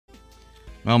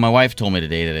Well, my wife told me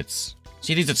today that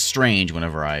she thinks it's strange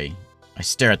whenever I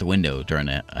stare at the window during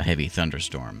a heavy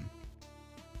thunderstorm.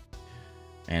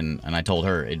 And I told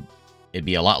her it'd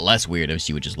be a lot less weird if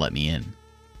she would just let me in.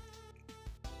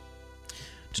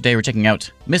 Today we're checking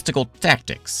out Mystical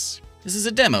Tactics. This is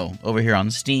a demo over here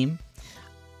on Steam.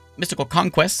 Mystical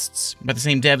Conquests by the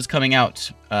same devs coming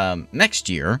out next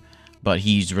year, but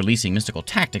he's releasing Mystical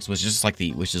Tactics, which is like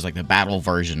the battle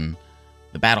version,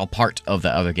 the battle part of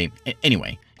the other game.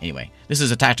 Anyway, this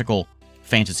is a tactical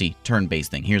fantasy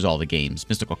turn-based thing. Here's all the games.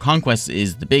 Mystical Conquests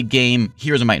is the big game.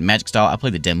 Heroes of Might and Magic style. I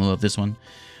played the demo of this one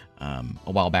a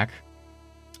while back.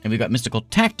 And we've got Mystical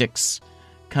Tactics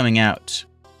coming out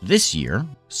this year,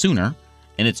 sooner,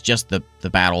 and it's just the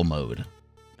battle mode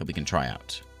that we can try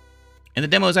out. And the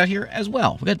demo's out here as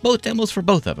well. We got both demos for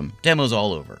both of them. Demos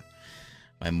all over.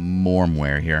 By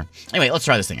Mormware here. Anyway, let's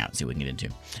try this thing out and see what we can get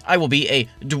into. I will be a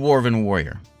Dwarven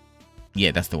Warrior.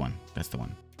 Yeah, that's the one. That's the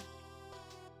one.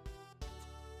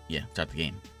 Yeah, start the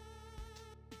game.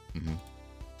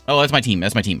 Oh, that's my team.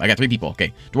 That's my team. I got 3 people.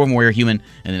 Okay. Dwarven Warrior, Human,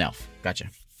 and an Elf. Gotcha.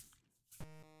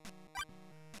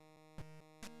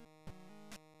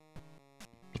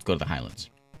 Let's go to the Highlands.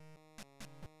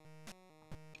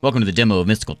 Welcome to the demo of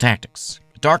Mystical Tactics.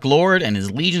 Dark Lord and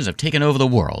his legions have taken over the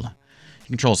world. You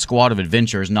control a squad of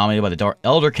adventurers nominated by the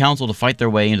Elder Council to fight their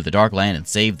way into the Dark Land and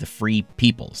save the free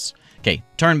peoples. Okay,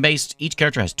 turn-based. Each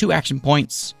character has 2 action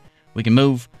points. We can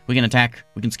move, we can attack,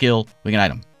 we can skill, we can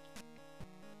item.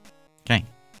 Okay.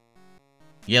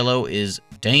 Yellow is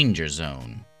Danger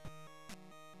Zone.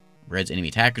 Red's Enemy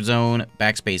Attacker Zone.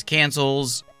 Backspace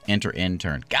cancels. Enter end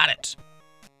turn. Got it.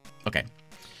 Okay.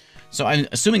 So I'm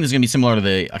assuming this is going to be similar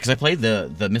to because I played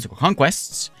the Mystical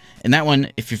Conquests, and that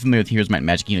one, if you're familiar with Heroes of Might and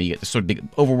Magic, you know, you get this sort of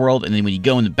big overworld, and then when you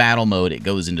go into battle mode, it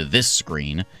goes into this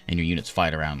screen, and your units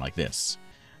fight around like this.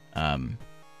 So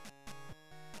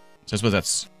I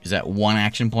suppose is that 1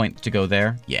 action point to go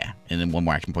there? Yeah, and then 1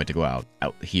 more action point to go out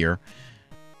here.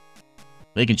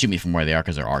 They can shoot me from where they are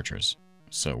because they're archers.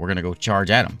 So we're going to go charge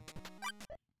at them.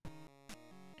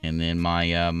 And then my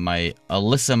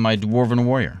Alyssa, my Dwarven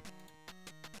Warrior.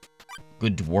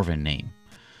 Good dwarven name.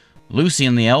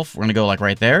 Lucian the elf. We're gonna go like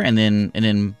right there, and then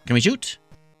can we shoot?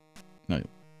 No.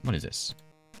 What is this?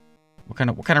 What kind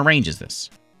of range is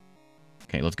this?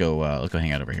 Okay, let's go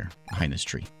hang out over here behind this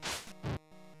tree.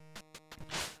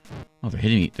 Oh, they're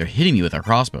hitting me. They're hitting me with their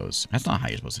crossbows. That's not how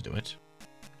you're supposed to do it.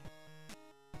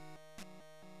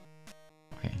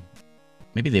 Okay.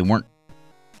 Maybe they weren't.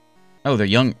 Oh, they're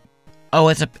young. Oh,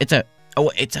 it's a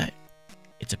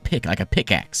pick, like a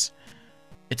pickaxe.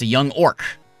 It's a young orc,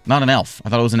 not an elf. I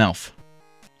thought it was an elf.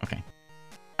 Okay.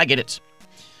 I get it.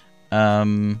 We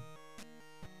have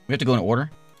to go in order?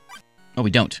 Oh,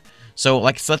 we don't. So,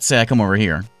 let's say I come over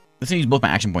here. Let's use both my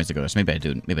action points to go there. So maybe I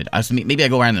do. Maybe I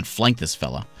go around and flank this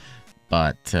fella.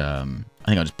 But, I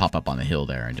think I'll just pop up on the hill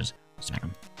there and just smack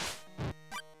him.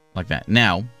 Like that.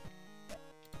 Now,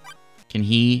 can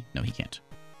he... No, he can't.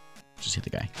 Just hit the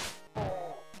guy.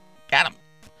 Got him.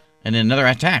 And then another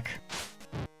attack.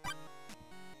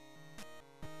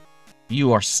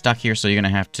 You are stuck here, so you're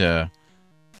going to have to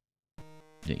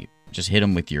just hit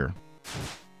him with your...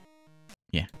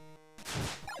 Yeah.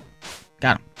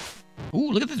 Got him.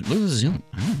 Ooh, look at this. Look at the zoom.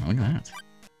 Oh, look at that.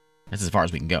 That's as far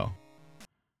as we can go.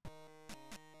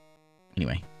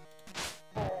 Anyway.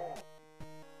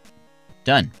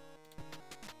 Done.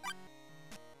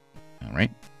 All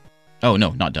right. Oh,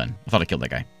 no, not done. I thought I killed that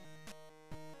guy.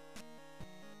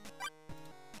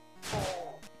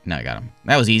 Now I got him.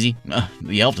 That was easy.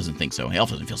 The elf doesn't think so. The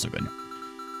elf doesn't feel so good.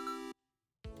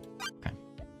 Okay.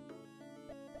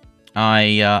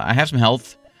 I have some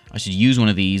health. I should use one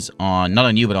of these on, not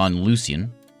on you, but on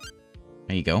Lucian.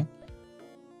 There you go.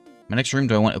 My next room,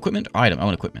 do I want equipment or item? I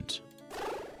want equipment.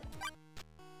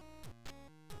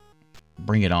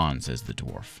 Bring it on, says the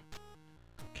dwarf.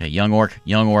 Okay, young orc,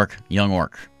 young orc, young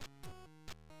orc.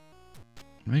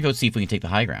 Let me go see if we can take the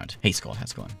high ground. Hey, Skull, how's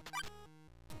it going?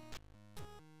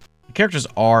 The characters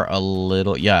are a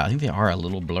little... Yeah, I think they are a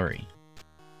little blurry.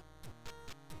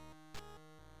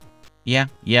 Yeah,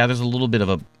 there's a little bit of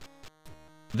a...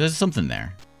 There's something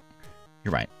there.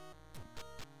 You're right.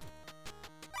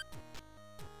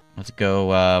 Let's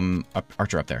go,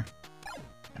 Archer up there.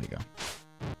 There we go.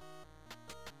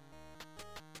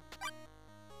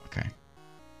 Okay.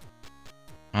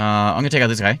 I'm gonna take out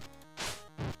this guy.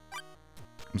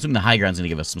 I'm assuming the high ground's gonna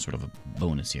give us some sort of a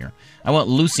bonus here. I want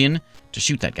Lucian to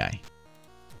shoot that guy.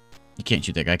 You can't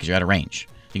shoot that guy because you're out of range.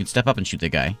 You can step up and shoot that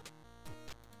guy.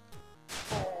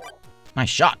 Nice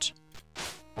shot.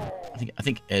 I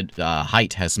think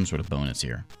height has some sort of bonus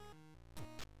here.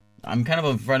 I'm kind of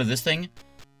in front of this thing.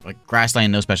 Like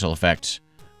grassland, no special effect.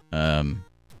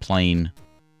 Plain.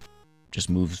 Just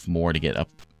moves more to get up.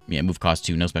 Yeah, move cost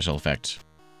 2, no special effect.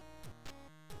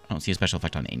 I don't see a special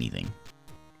effect on anything.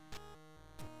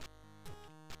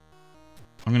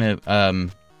 I'm gonna,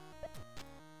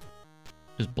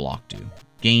 just block do.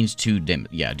 Gains 2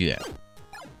 damage. Yeah, do that.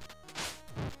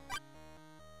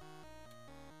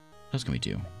 What else can we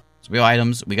do? So we have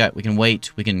items. We can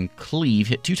wait. We can cleave.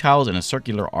 Hit 2 tiles in a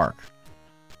circular arc.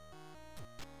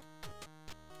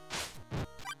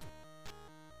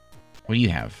 What do you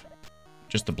have?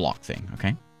 Just the block thing,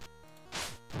 okay?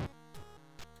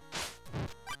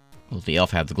 Will the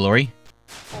elf have the glory?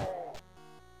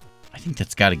 I think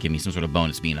that's got to give me some sort of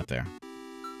bonus being up there.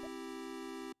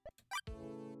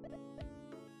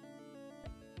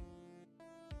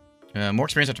 More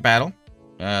experience after battle.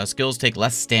 Skills take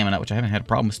less stamina, which I haven't had a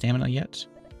problem with stamina yet.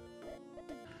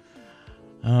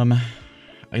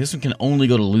 This one can only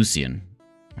go to Lucian.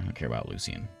 I don't care about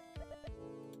Lucian.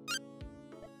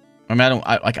 I mean, I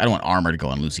don't want armor to go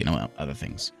on Lucian. I want other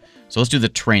things. So let's do the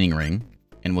training ring,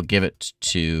 and we'll give it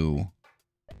to...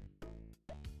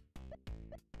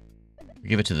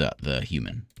 Give it to the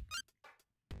human.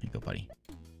 There you go, buddy.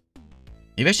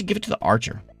 Maybe I should give it to the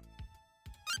archer.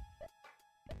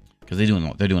 Because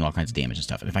they're doing all kinds of damage and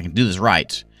stuff. And if I can do this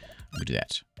right, I'm gonna do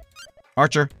that.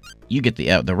 Archer, you get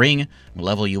the ring. We'll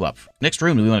level you up. Next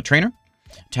room, do we want a trainer,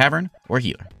 tavern, or a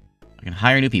healer? I can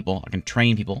hire new people. I can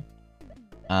train people.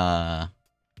 I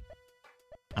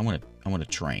want to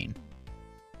train.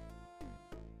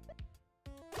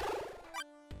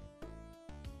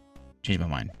 Change my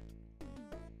mind.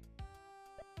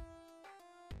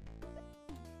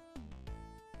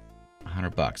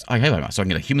 $100. Oh, yeah, so I can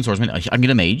get a human swordsman. I can get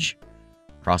a mage,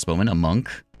 crossbowman, a monk,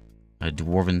 a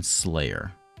dwarven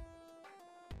slayer.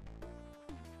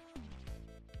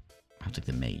 I'll take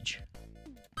the mage.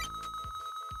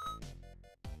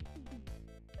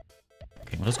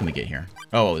 Okay, what else can we get here?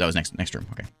 Oh, that was next room.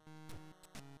 Okay.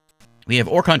 We have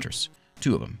orc hunters,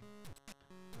 2 of them.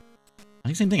 I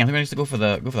think same thing. I think I used to go for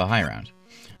the high round.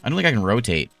 I don't think I can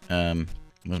rotate. Those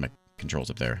are my controls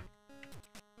up there.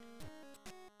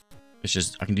 It's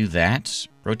just I can do that.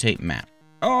 Rotate map.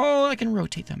 Oh, I can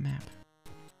rotate that map.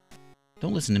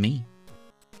 Don't listen to me.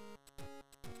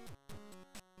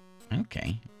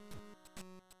 Okay.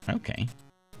 Okay.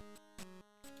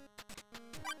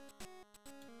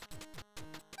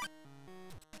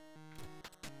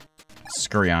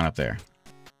 Scurry on up there.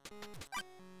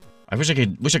 I wish I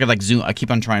could like zoom. I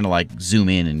keep on trying to like zoom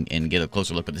in and get a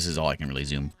closer look, but this is all I can really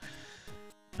zoom.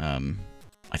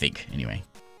 I think anyway.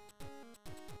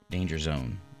 Danger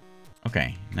zone.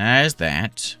 Okay, there's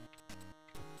that.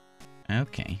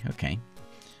 Okay, okay.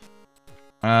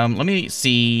 Let me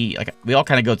see. Like we all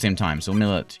kind of go at the same time, so let me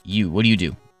let you. What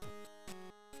do?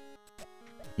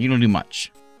 You don't do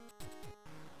much.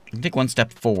 You can take 1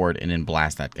 step forward and then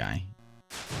blast that guy.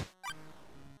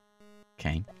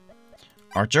 Okay.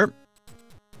 Archer.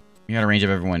 You got a range of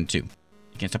everyone too.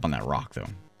 You can't step on that rock though.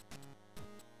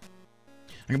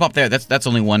 I can pop there. That's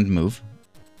only 1 move.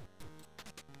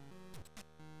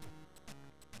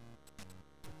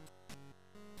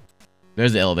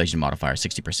 There's the elevation modifier,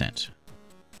 60%.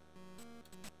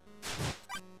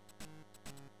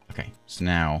 Okay, so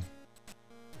now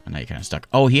you're kind of stuck.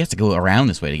 Oh, he has to go around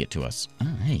this way to get to us.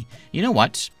 Oh, hey, you know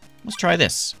what? Let's try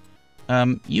this.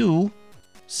 You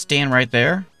stand right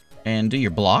there and do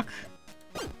your block.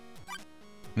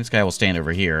 This guy will stand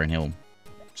over here and he'll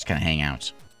just kind of hang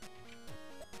out.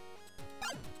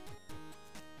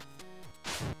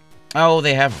 Oh,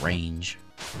 they have range.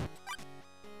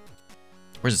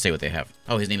 Where does it say what they have?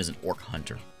 Oh, his name is an orc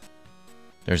hunter.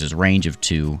 There's his range of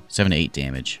 2, 7 to 8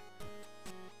 damage.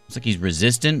 Looks like he's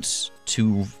resistant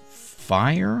to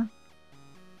fire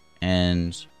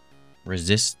and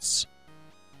resists,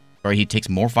 or he takes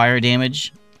more fire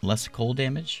damage, less cold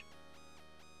damage.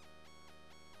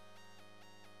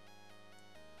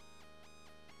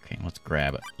 Okay, let's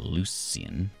grab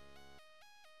Lucian.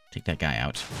 Take that guy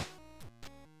out.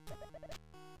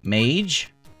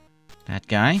 Mage. That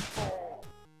guy.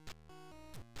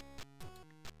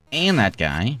 And that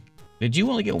guy. Did you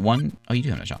only get 1? Oh, you do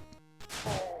have a shot.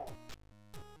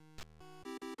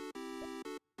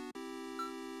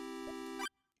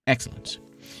 Excellent.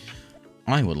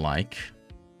 I would like...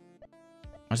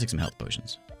 I'll take some health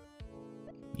potions.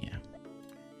 Yeah.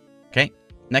 Okay.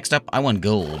 Next up, I want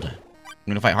gold. I'm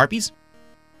gonna fight harpies.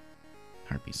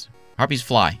 Harpies. Harpies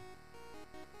fly.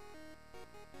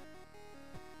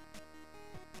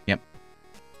 Yep.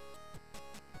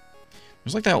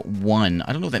 There's like that 1.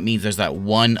 I don't know what that means. There's that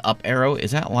 1 up arrow.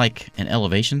 Is that like an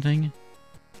elevation thing?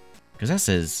 Because that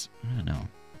says... I don't know.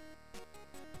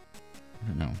 I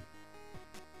don't know.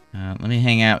 Let me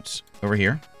hang out over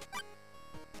here.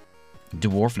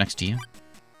 Dwarf next to you.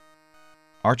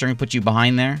 Archer, I'm going to put you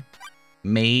behind there.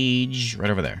 Mage, right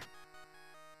over there.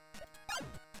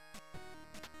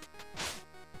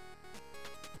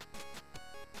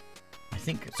 I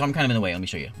think, so I'm kind of in the way. Let me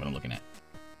show you what I'm looking at.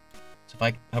 So if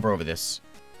I hover over this.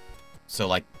 So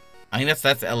like, I think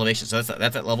that's the elevation. So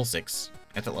that's at level 6.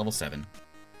 That's at level 7.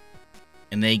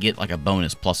 And they get like a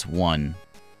bonus +1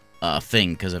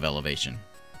 thing because of elevation.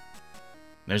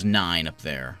 There's 9 up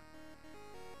there.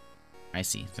 I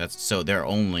see. So they're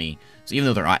only, so even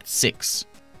though they're at 6,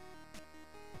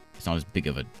 it's not as big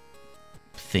of a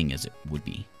thing as it would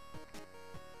be,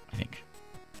 I think.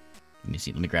 Let me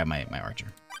see. Let me grab my archer.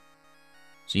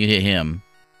 So you hit him.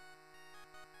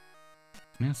 I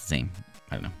mean, that's the same.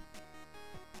 I don't know.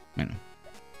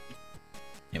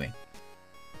 Anyway.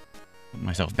 Put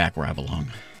myself back where I belong.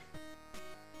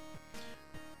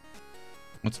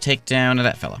 Let's take down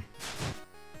that fella.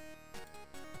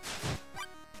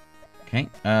 Okay,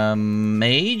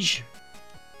 mage.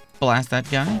 Blast that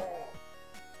guy.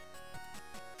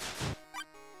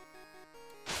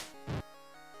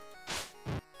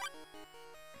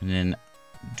 And then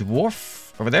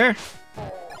dwarf over there.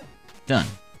 Done.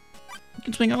 You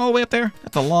can swing all the way up there.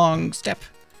 That's a long step.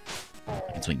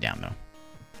 I can swing down though.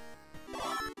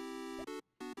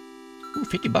 Ooh,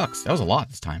 $50. That was a lot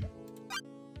this time.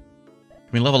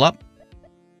 Can we level up?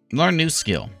 Learn new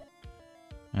skill.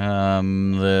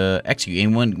 The execute.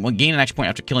 Gain an action point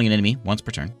after killing an enemy once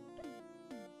per turn.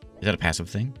 Is that a passive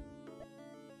thing?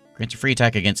 Grants a free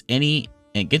attack against an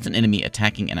enemy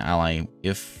attacking an ally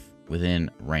if within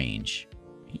range.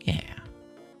 Yeah.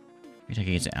 Free attack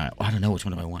against an ally. Oh, I don't know which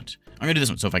one do I want. I'm gonna do this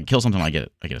one. So if I kill something, I get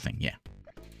a thing. Yeah.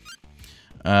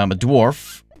 A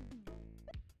dwarf.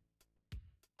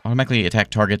 Automatically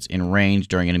attack targets in range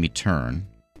during enemy turn.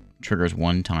 Triggers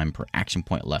 1 time per action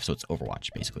point left, so it's Overwatch,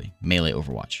 basically. Melee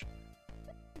Overwatch.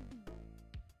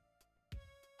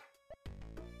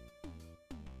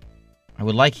 I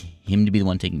would like him to be the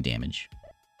one taking damage.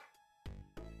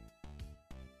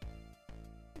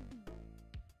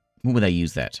 When would I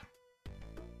use that?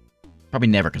 Probably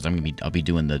never, because I'll be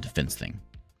doing the defense thing.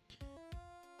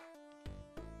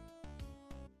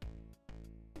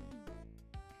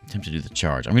 Attempt to do the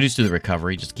charge. I'm gonna just do the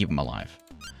recovery, just to keep him alive.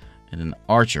 And then the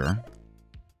archer.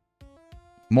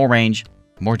 More range,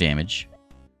 more damage.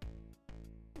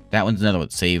 That one's another one.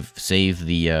 Save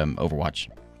the Overwatch.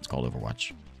 It's called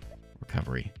Overwatch.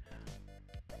 Recovery.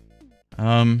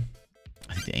 I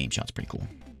think the aim shot's pretty cool.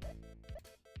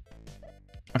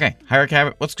 Okay,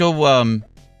 hierarchy. Let's go.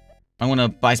 I want to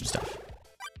buy some stuff.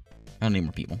 I don't need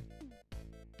more people.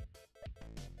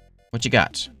 What you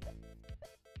got?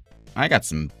 I got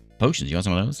some potions. You want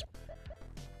some of those?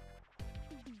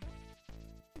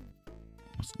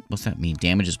 What's that mean?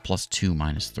 Damage is +2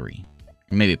 -3.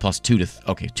 Or maybe +2 to...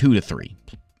 okay, 2 to 3.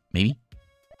 Maybe?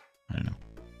 I don't know.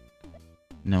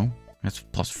 No, that's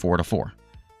 +4 to 4.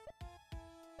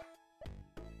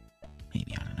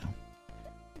 Maybe, I don't know.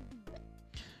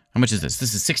 How much is this?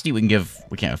 This is 60. We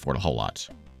can't afford a whole lot.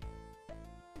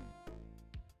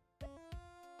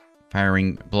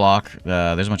 Firing block.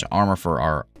 There's a bunch of armor for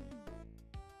our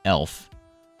elf.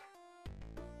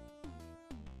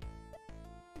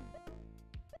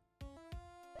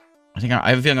 I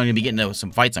have a feeling I'm going to be getting into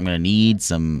some fights. I'm going to need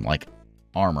some, like,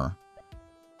 armor.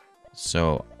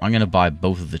 So, I'm going to buy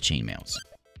both of the chainmails.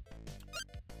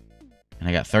 And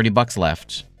I got $30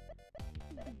 left.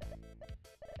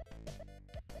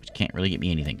 Which can't really get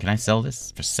me anything. Can I sell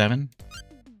this for 7?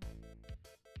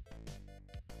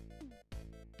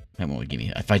 That won't give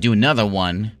me... if I do another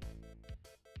one,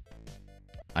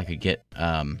 I could get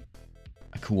a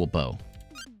cool bow.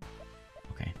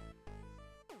 Okay.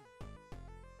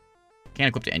 Can't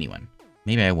equip to anyone.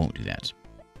 Maybe I won't do that.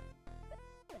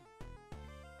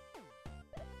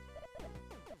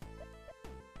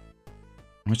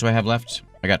 How much do I have left?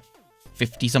 I got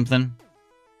 50 something?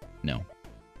 No.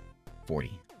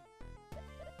 40.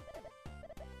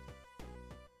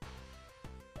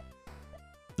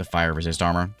 The fire resist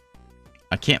armor.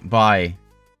 I can't buy...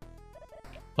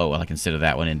 oh, well, I consider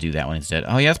that one and do that one instead.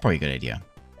 Oh, yeah, that's probably a good idea.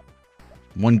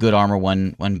 One good armor,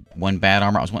 one bad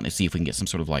armor. I was wanting to see if we can get some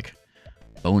sort of, like,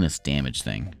 bonus damage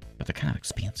thing. But they're kind of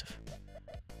expensive.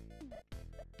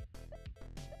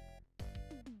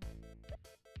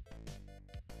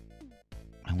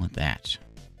 I want that.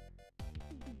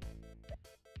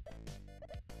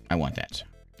 I want that.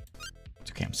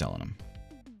 It's okay, I'm selling them.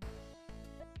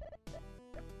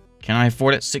 Can I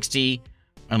afford it? 60?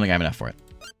 I don't think I have enough for it.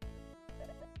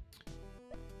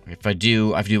 If I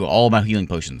do, I have to do all my healing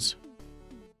potions.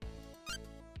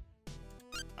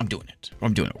 I'm doing it.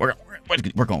 I'm doing it. We're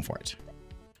going for it.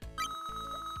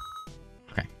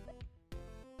 Okay.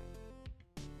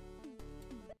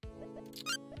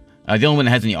 The only one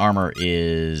that has any armor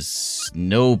is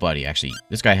nobody, actually.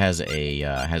 This guy has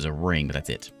a ring, but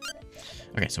that's it.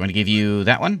 Okay, so I'm going to give you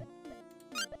that one.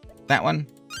 That one.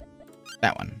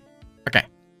 That one. Okay.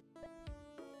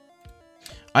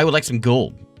 I would like some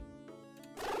gold.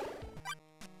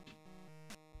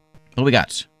 What do we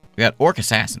got? We got Orc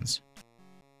Assassins.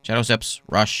 Shadow Steps,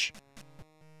 Rush.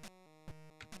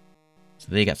 So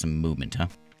they got some movement, huh?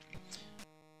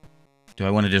 Do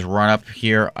I want to just run up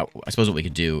here? I suppose what we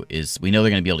could do is, we know they're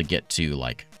going to be able to get to,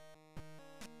 like...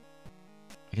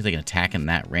 I guess they can attack in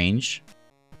that range.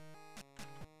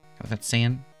 What that's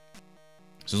saying?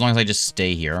 So as long as I just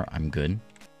stay here, I'm good.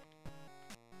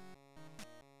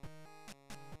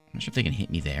 I'm not sure if they can hit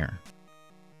me there.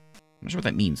 I'm not sure what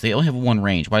that means. They only have one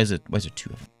range. Why is there two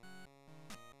of them?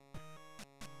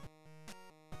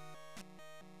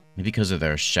 Maybe because of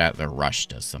their rush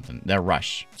does something. Their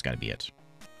rush. It's got to be it.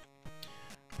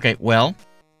 Okay, well.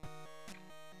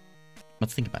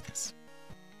 Let's think about this.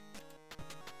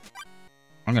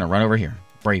 I'm going to run over here.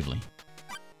 Bravely.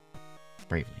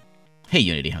 Bravely. Hey,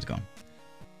 Unity. How's it going?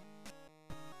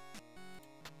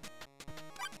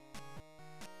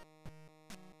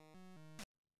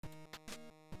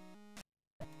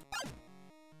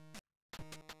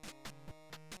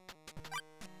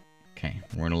 Okay,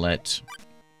 we're going to let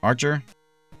Archer.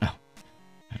 Oh,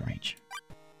 out of range.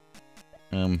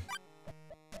 Let's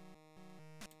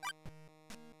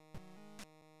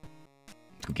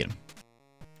go get him.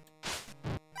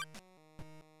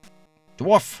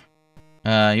 Dwarf! You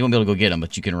won't be able to go get him,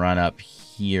 but you can run up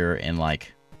here and,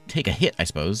 like, take a hit, I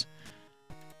suppose.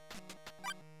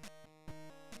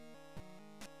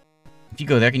 If you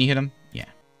go there, can you hit him? Yeah.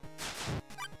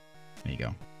 There you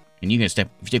go. And you can step.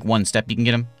 If you take one step, you can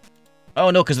get him. Oh,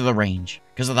 no, because of the range.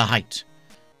 Because of the height.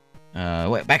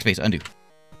 Wait, backspace, undo.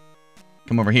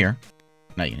 Come over here.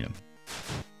 Now you can hit him.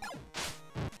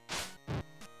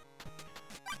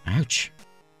 Ouch.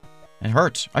 It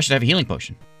hurt. I should have a healing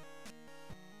potion.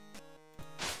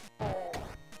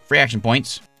 Free action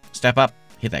points. Step up.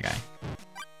 Hit that guy.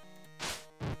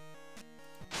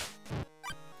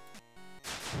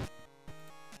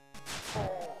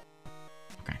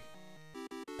 Okay.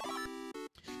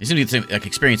 They seem to get the same, like,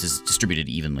 experience is distributed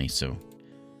evenly, so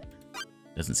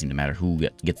it doesn't seem to matter who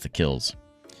gets the kills.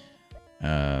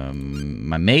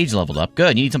 My mage leveled up.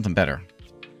 Good. You need something better.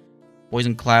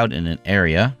 Poison cloud in an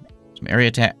area. Some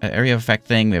area effect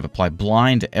thing. We have applied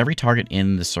blind to every target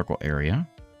in the circle area.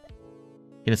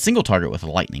 Hit a single target with a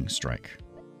lightning strike.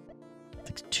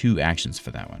 Takes 2 actions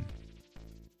for that one.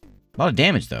 A lot of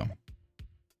damage though.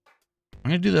 I'm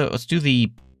gonna do let's do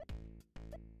the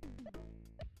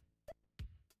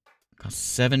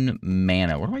cost 7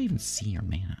 mana. Where do I even see your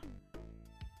mana?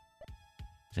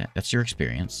 That's your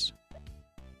experience.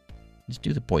 Let's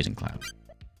do the poison cloud.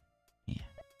 Yeah.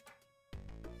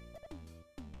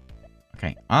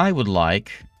 Okay, I would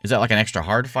like. Is that like an extra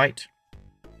hard fight?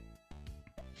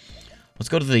 Let's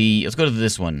go to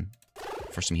this one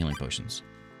for some healing potions.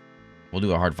 We'll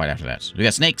do a hard fight after that. So we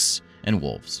got snakes and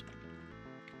wolves.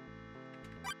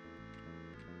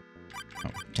 Oh,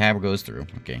 tab goes through.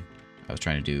 Okay, I was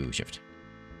trying to do shift.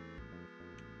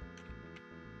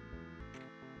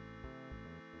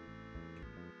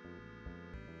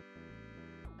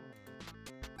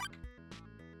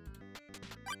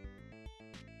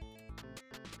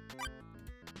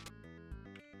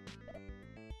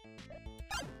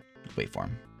 Wait for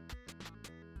him.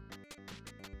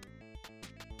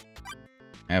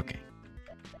 Okay.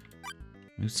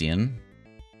 Lucian.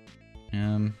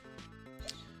 Do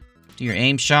your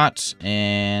aim shot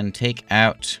and take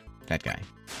out that guy.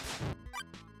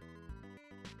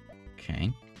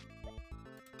 Okay.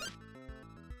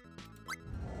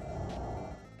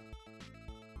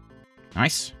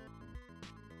 Nice.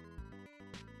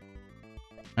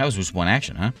 That was just one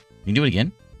action, huh? You can do it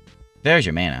again. There's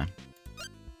your mana.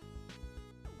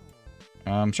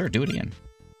 Sure, do it again.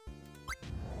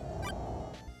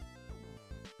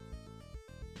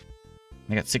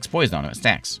 I got 6 poison on it. It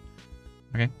stacks.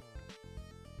 Okay.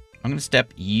 I'm going to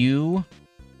step you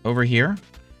over here,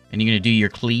 and you're going to do your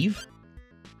cleave.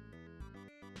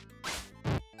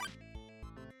 I'm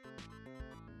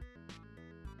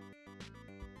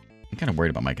kind of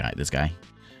worried about this guy.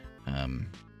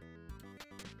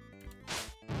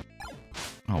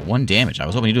 Oh, 1 damage. I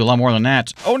was hoping he'd do a lot more than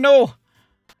that. Oh, no!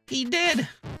 He did!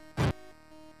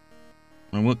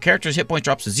 When a character's hit point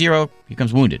drops to 0, he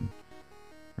becomes wounded.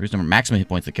 Reduce number maximum hit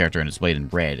points of the character and displayed in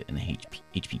red in the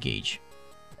HP gauge.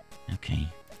 Okay.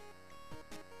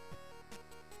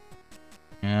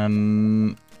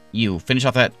 You finish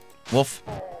off that wolf.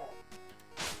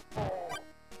 There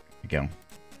you go.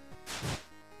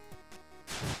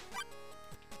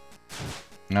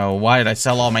 No, why did I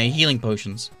sell all my healing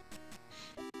potions?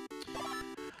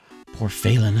 Poor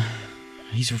Phelan.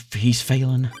 He's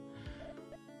failing.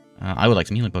 I would like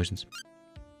some healing potions.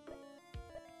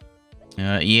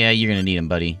 Yeah, you're gonna need them,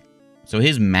 buddy. So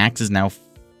his max is now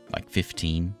like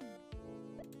 15.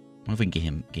 What if we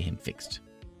can get him fixed?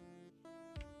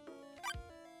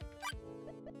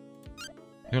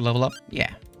 Your level up?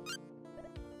 Yeah.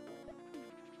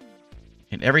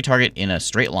 Hit every target in a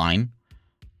straight line,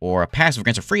 or a passive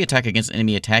grants a free attack against an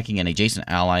enemy attacking an adjacent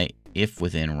ally if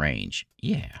within range.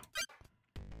 Yeah.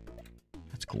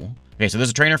 That's cool. Okay, so there's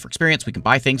a trainer for experience. We can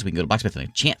buy things. We can go to blacksmith and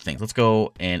enchant things. Let's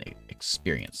go and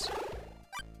experience.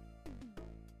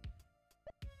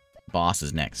 Boss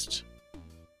is next.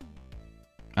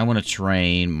 I want to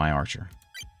train my archer.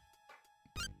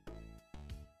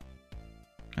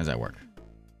 How does that work?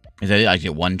 Is that it? I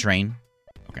get one train?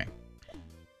 Okay.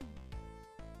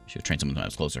 Should have trained someone that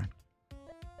was closer.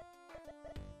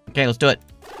 Okay, let's do it.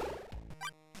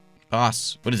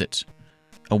 Boss, what is it?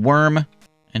 A worm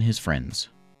and his friends.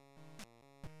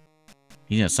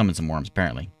 He's gonna summon some worms,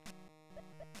 apparently.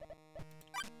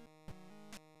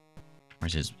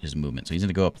 Where's his movement? So he's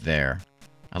gonna go up there.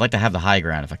 I'd like to have the high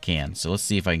ground if I can. So let's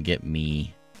see if I can get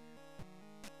me...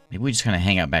 Maybe we just kind of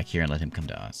hang out back here and let him come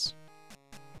to us.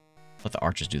 Let the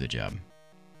archers do the job.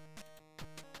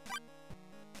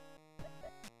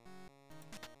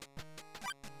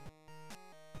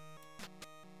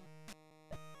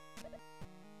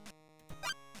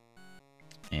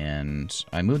 And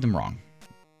I moved them wrong.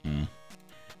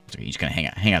 It's okay, he's gonna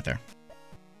hang out there.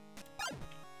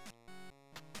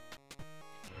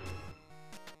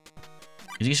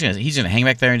 He's gonna hang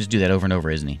back there and just do that over and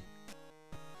over, isn't he?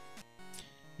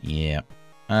 Yeah.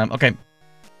 Okay.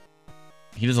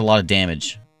 He does a lot of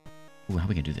damage. Ooh, how are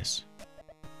we gonna do this?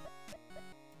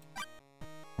 We're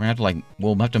gonna have to, like,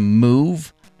 we'll have to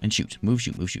move and shoot. Move,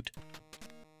 shoot, move, shoot.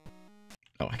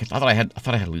 Oh, I thought I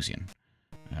had Lucian.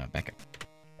 Back up.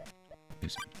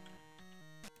 Lucian.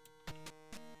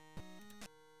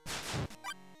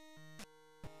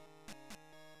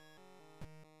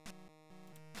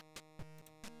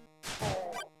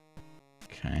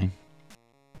 Okay.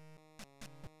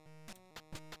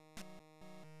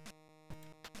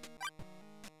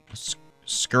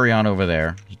 Scurry on over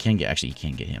there. He can get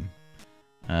him.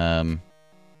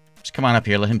 Just come on up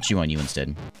here. Let him chew on you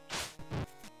instead.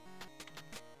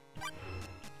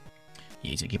 Yeah,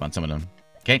 he's gonna keep on some of them.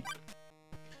 Okay.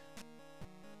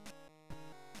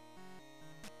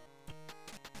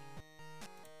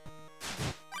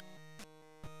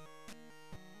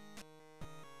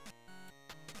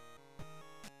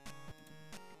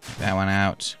 That one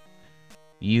out.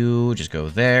 You just go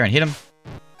there and hit him.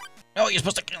 Oh, you're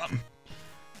supposed to kill him.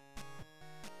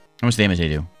 How much damage did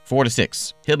he do? 4 to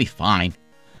 6. He'll be fine.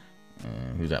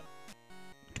 Who's up?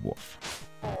 Dwarf.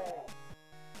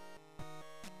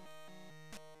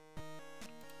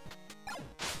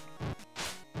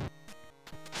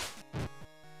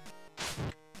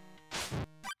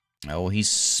 Oh, he's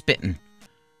spitting.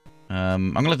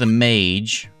 I'm gonna let the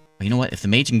mage... You know what? If the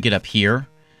mage can get up here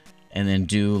and then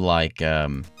do, like,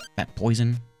 that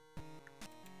poison...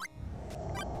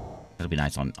 That'll be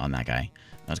nice on that guy.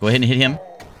 Let's go ahead and hit him.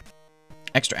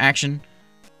 Extra action.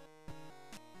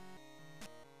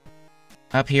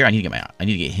 Up here, I need to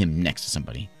get him next to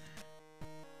somebody.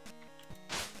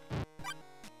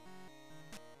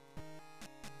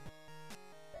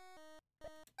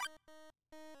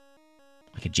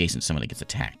 Like adjacent to someone that gets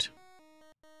attacked.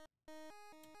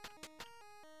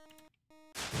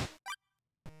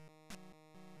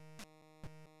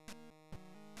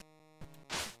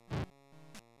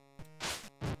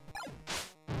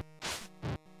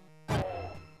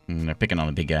 They're picking on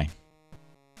the big guy.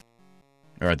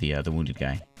 Or the wounded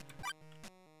guy.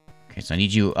 Okay, so I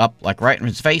need you up, like, right in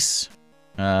his face.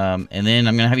 And then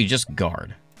I'm gonna have you just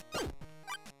guard.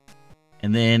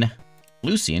 And then,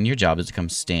 Lucian, your job is to come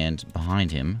stand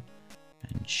behind him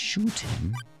and shoot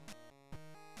him.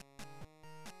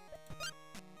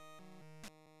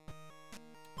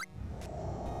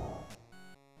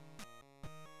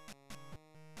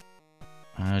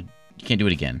 You can't do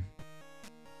it again.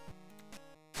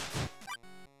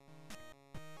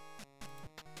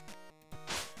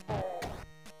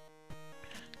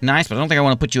 Nice, but I don't think I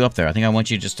want to put you up there. I think I want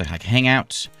you just to, like, hang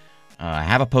out,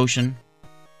 have a potion.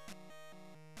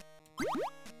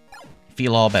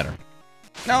 Feel all better.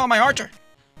 No, my archer!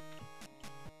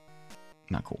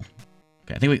 Not cool.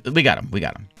 Okay, I think we got him. We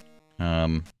got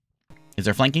him. Is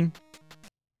there flanking?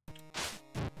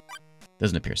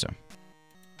 Doesn't appear so.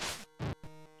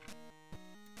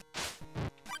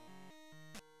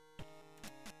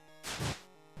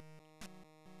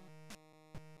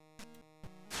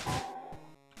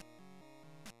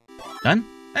 Done?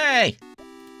 Hey!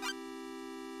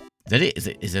 Is that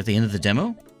it? Is that the end of the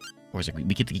demo? Or is it we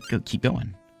get to keep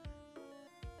going?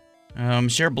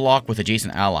 Share block with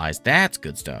adjacent allies. That's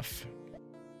good stuff.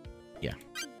 Yeah.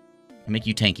 Make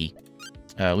you tanky.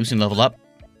 Loosen level up.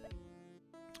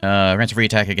 Grants a free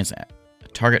attack against a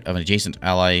target of an adjacent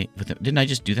ally. Didn't I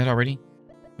just do that already?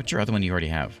 What's your other one you already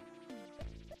have?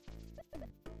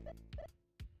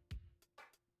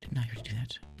 Didn't I already do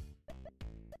that?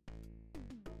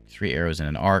 3 arrows in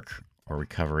an arc, or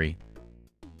recovery.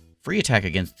 Free attack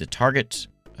against the target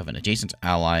of an adjacent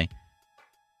ally.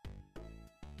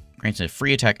 Grants a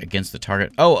free attack against the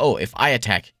target. Oh, if I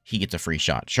attack, he gets a free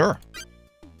shot. Sure.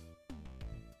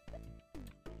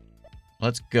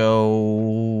 Let's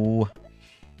go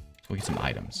get some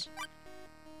items.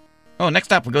 Oh,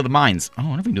 next up, we go to the mines. Oh, I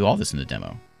wonder if we can do all this in the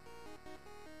demo.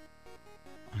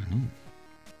 I don't know.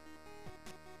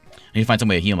 I need to find some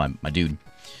way to heal my dude.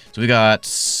 So we got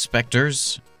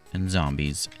specters and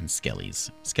zombies and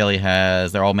skellies. Skelly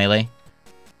has... They're all melee?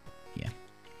 Yeah.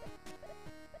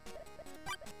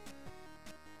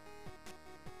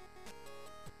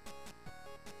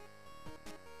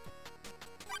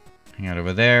 Hang out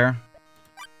over there.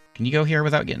 Can you go here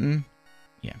without getting...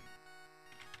 Yeah.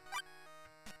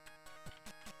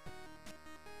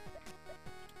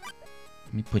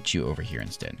 Let me put you over here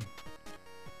instead.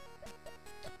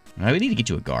 We need to get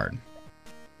you a guard.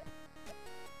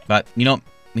 But, you know,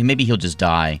 maybe he'll just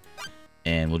die,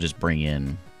 and we'll just bring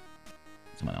in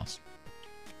someone else.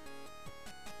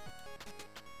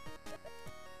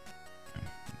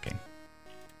 Okay.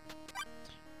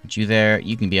 Put you there.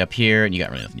 You can be up here, and you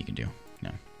got really nothing you can do.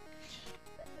 No.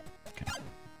 Okay.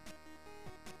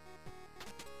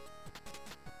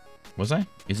 Was I?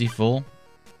 Is he full?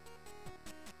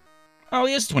 Oh,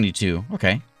 he is 22.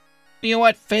 Okay. You know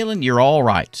what, Phelan? You're all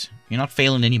right. You're not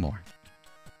failing anymore.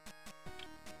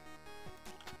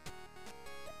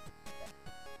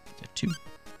 Is that 2?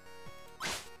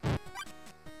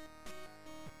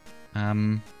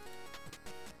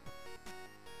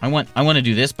 I want to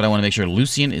do this, but I want to make sure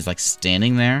Lucian is like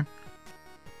standing there.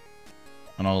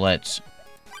 And I'll let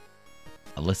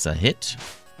Alyssa hit.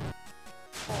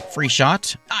 Free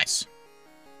shot. Nice.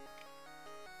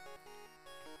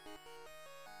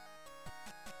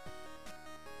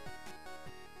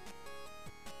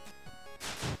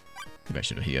 Maybe I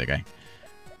should have hit the other guy.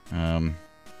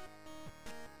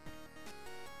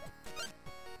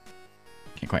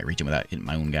 Can't quite reach him without hitting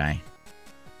my own guy.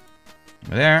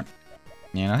 Over there.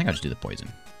 Yeah, I think I'll just do the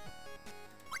poison.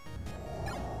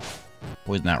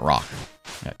 Poison that rock.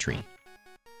 That tree.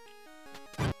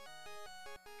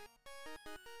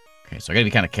 Okay, so I gotta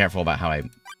be kind of careful about how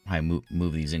I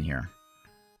move these in here.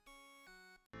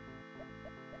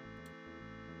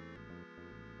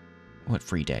 What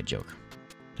free dad joke?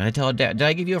 Did I tell a dad? Did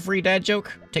I give you a free dad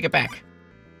joke? Take it back.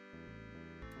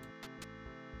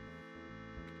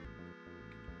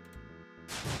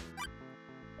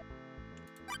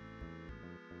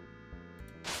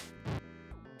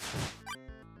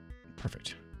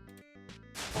 Perfect.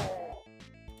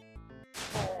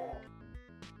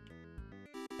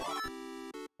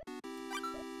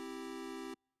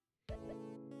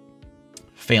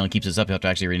 Phelan keeps this up. You have to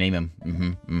actually rename him.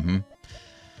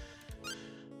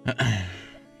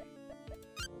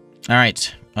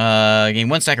 Alright. Gain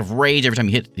 1 stack of rage every time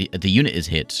you hit the unit is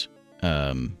hit.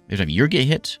 Every time you get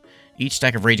hit, each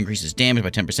stack of rage increases damage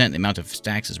by 10%. The amount of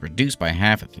stacks is reduced by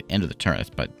half at the end of the turn. That's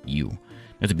about you.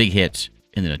 That's a big hit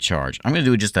and then a charge. I'm gonna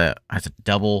do it just as a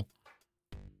double.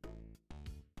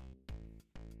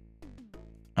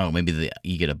 Oh, maybe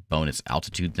you get a bonus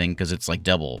altitude thing because it's like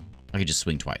double. I could just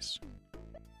swing twice.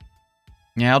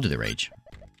 Yeah, I'll do the rage.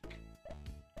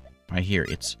 Right here,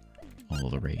 it's all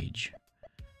the rage.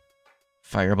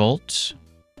 Firebolt.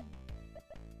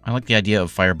 I like the idea of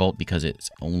Firebolt because it's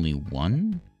only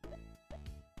 1.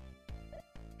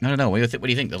 I don't know. What do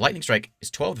you think? The Lightning Strike is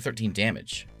 12 to 13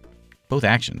 damage. Both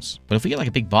actions. But if we get like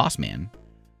a big boss man,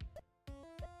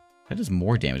 that does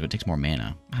more damage, but it takes more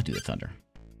mana. I'll do the Thunder.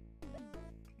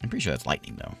 I'm pretty sure that's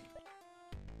lightning, though.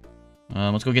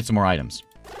 Let's go get some more items.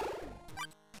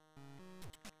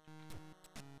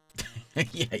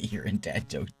 Yeah, you're in dad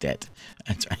joke debt.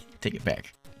 That's right. Take it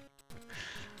back.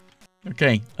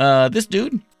 Okay, this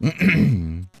dude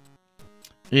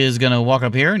is gonna walk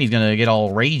up here and he's gonna get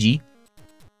all ragey.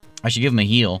 I should give him a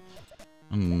heal.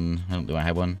 Do I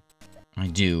have one? I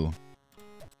do.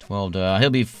 12 he'll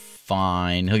be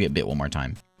fine. He'll get bit one more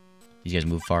time. These guys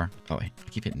move far. Oh, wait. I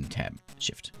keep hitting tab.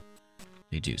 Shift.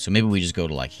 They do. So maybe we just go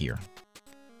to, like, here.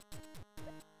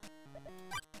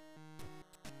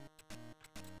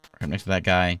 Right next to that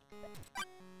guy.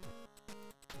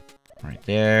 Right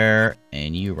there.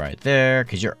 And you right there.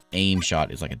 Because your aim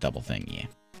shot is like a double thing. Yeah.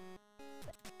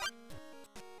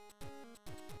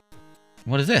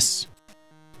 What is this?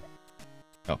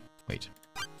 Oh, wait.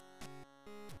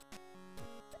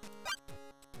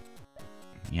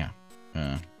 Yeah.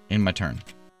 In my turn.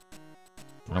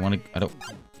 But I want to... I don't...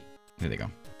 There they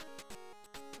go.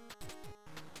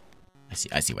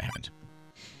 I see what happened.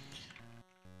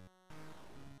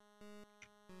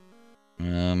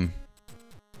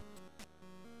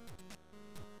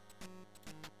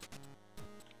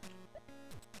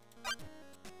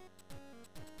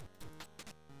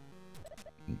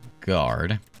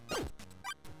 Guard.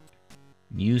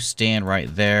 You stand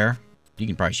right there. You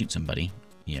can probably shoot somebody.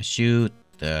 Yeah, shoot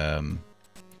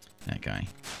that guy.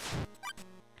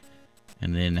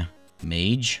 And then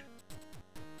mage.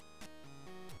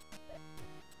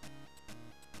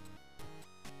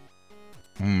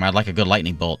 I'd like a good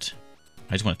lightning bolt.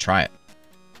 I just want to try it.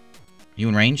 You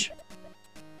in range?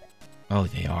 Oh,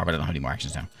 they are, but I don't have any more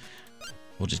actions now.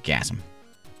 We'll just gas them.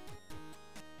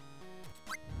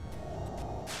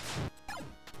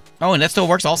 Oh, and that still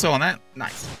works also on that?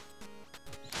 Nice.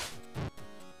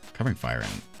 Covering fire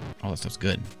and all that stuff's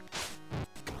good.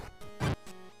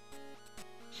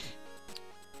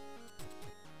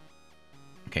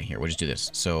 Okay, here, we'll just do this.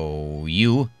 So,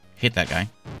 you hit that guy.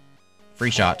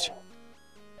 Free shot.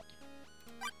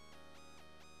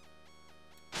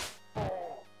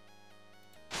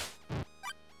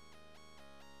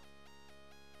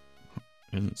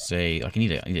 It doesn't say, like, I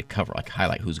need to cover, like,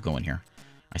 highlight who's going here.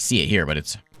 I see it here, but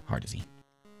it's hard to see.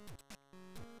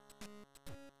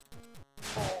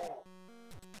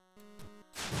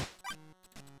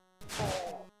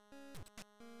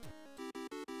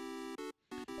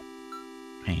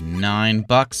 Okay,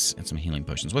 $9 and some healing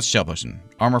potions. What's shell potion?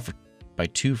 Armor by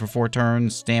 2 for 4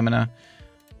 turns. Stamina.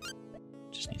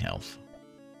 Just need health.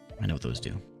 I know what those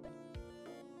do.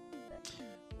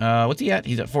 What's he at?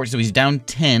 He's at 40, so he's down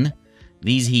 10.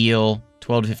 These heal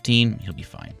 12 to 15. He'll be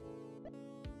fine.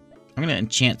 I'm gonna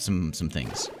enchant some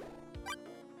things.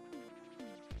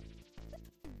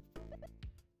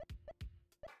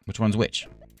 Which one's which?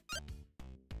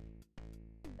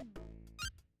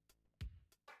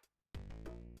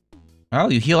 Oh,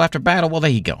 you heal after battle? Well,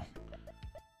 there you go.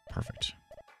 Perfect.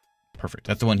 Perfect.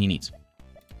 That's the one he needs.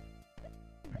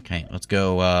 Okay, let's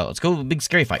go big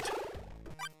scary fight.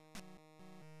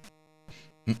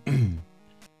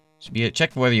 Should be a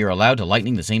check whether you're allowed to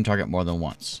lightning the same target more than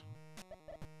once.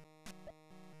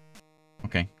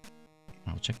 Okay.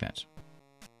 I'll check that.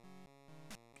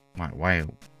 Why?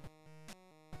 I'm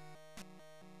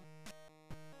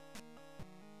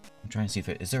trying to see if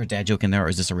is there a dad joke in there, or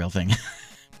is this a real thing?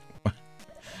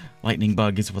 Lightning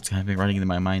bug is what's kind of running in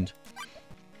my mind.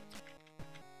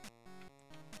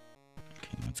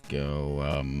 Okay, let's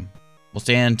go. We'll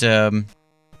stand,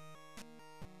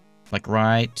 like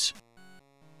right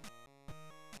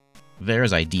there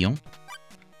is ideal.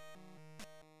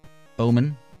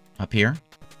 Bowman up here.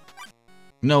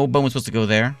 No, Bowman's supposed to go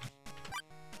there.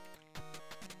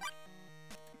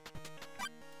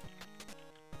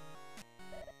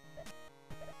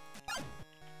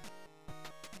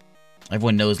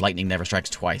 Everyone knows lightning never strikes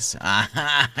twice.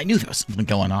 I knew there was something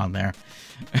going on there.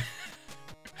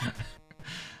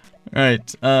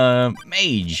 Alright,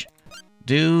 mage.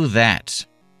 Do that.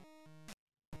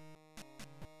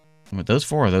 What, those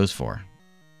 4 or those 4?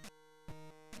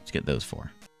 Let's get those 4.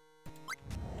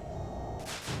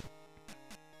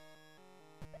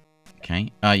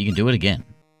 Okay, you can do it again.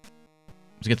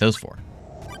 Let's get those 4.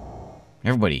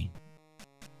 Everybody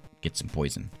get some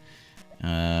poison.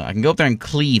 I can go up there and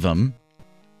cleave them.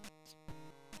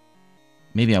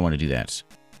 Maybe I want to do that.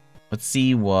 Let's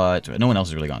see what... No one else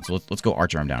is really gone, so let's go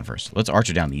archer them down first. Let's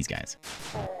archer down these guys.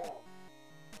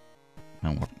 Oh,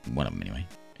 one of them anyway.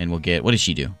 And we'll get... What does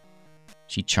she do?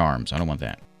 She charms. I don't want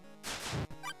that.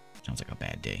 Sounds like a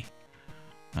bad day.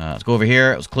 Let's go over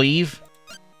here. Let's cleave.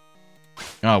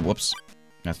 Oh, whoops.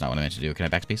 That's not what I meant to do. Can I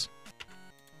backspace?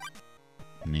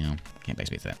 No, can't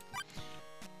backspace that.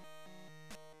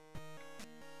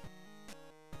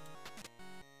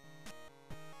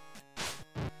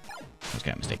 That's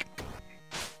kind of a mistake.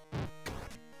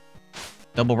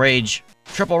 Double rage.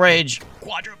 Triple rage.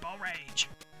 Quadruple rage.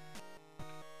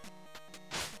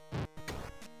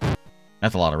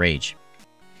 That's a lot of rage.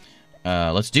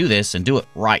 Let's do this and do it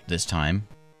right this time.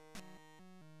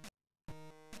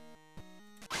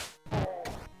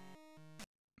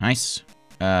 Nice.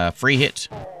 Free hit.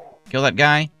 Kill that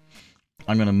guy.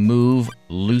 I'm going to move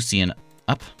Lucian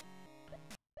up.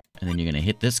 And then you're going to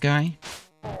hit this guy.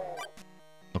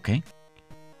 Okay.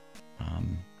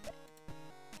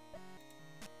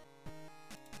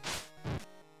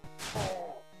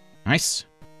 Nice.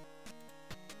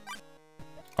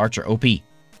 Archer OP.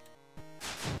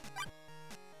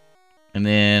 And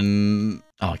then...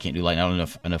 Oh, I can't do light.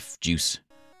 Not enough juice.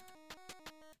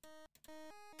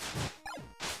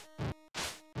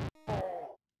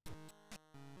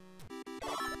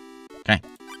 Okay.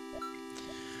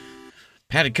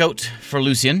 Padded coat for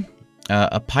Lucian.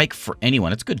 A pike for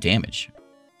anyone. That's good damage.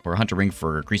 Or a hunter ring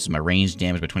for increases my range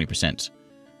damage by 20%.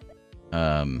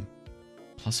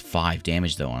 Plus 5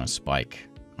 damage, though, on a spike.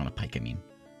 On a pike, I mean.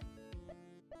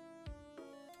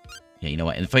 Yeah, you know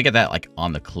what? And if I get that, like,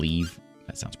 on the cleave,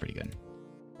 that sounds pretty good.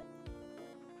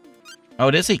 Oh,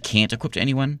 did it say can't equip to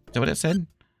anyone? Is that what it said?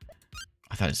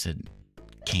 I thought it said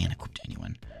can equip to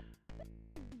anyone.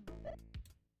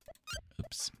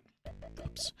 Oops.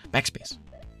 Oops. Backspace.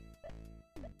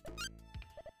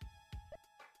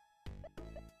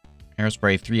 Arrow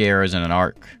spray, 3 arrows in an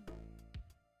arc.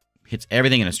 Hits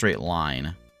everything in a straight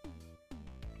line.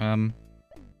 We'll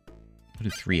do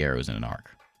 3 arrows in an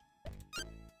arc.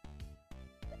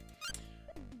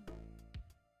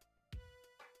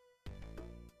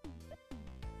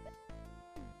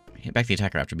 Hit back the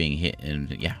attacker after being hit,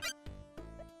 and yeah.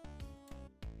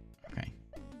 Okay.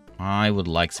 I would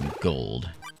like some gold,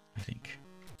 I think.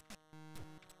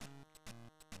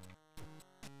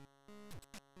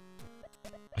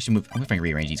 I should move. I wonder if I can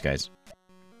rearrange these guys.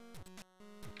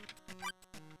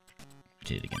 I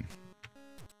did it again.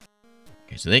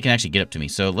 Okay, so they can actually get up to me.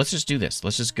 So let's just do this.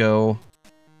 Let's just go.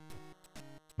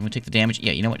 I'm gonna take the damage.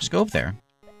 Yeah, you know what? Just go up there.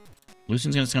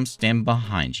 Lucian's gonna come stand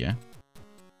behind you.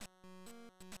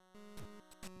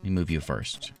 Let me move you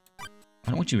first. I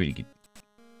don't want you to really get...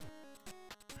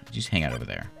 Just hang out over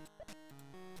there.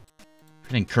 I'm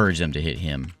gonna encourage them to hit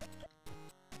him.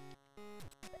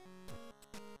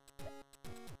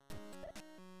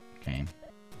 Okay.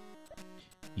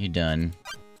 You're done.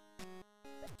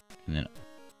 And then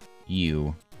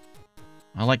you.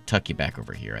 I'll like tuck you back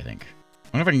over here, I think.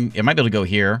 I wonder if I might be able to go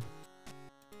here.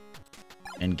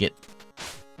 And get...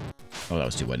 Oh, that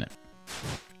was 2, wasn't it?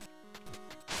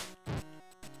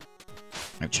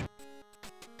 Ouch.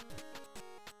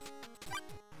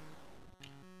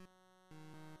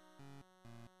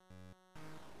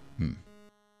 Can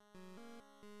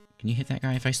you hit that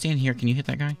guy? If I stand here, can you hit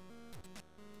that guy?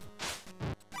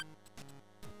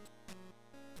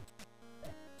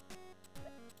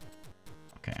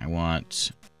 Okay, I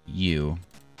want you.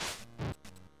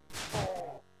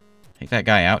 Take that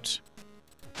guy out.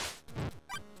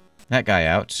 That guy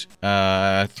out.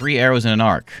 3 arrows in an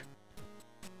arc.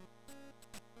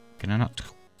 Can I not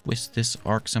twist this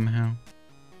arc somehow?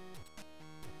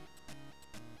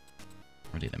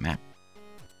 Or do the map?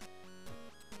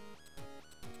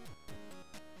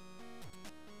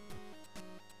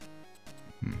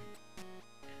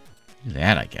 Do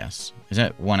that, I guess. Is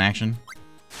that one action?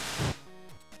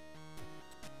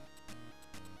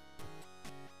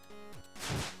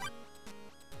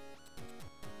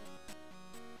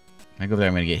 If I go there,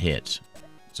 I'm gonna get hit.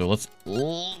 So let's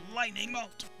lightning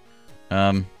bolt.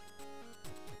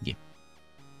 Yeah.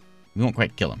 We won't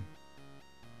quite kill him.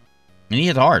 And he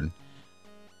hits hard.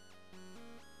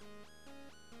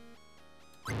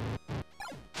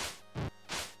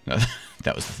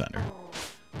 That was the thunder.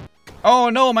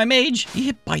 Oh no, my mage! He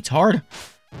hit bites hard.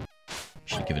 I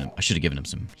should have given him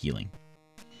some healing.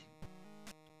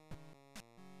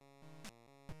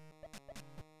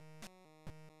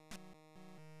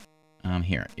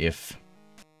 Here, if...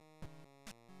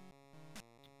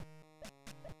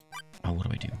 Oh, what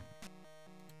do I do?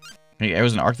 Hey, I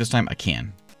was an arc this time? I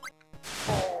can.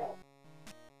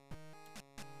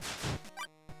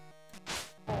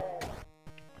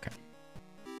 Okay.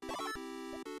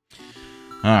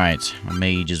 Alright, my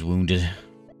mage is wounded.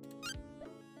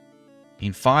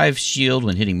 Gain 5 shield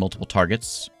when hitting multiple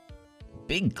targets.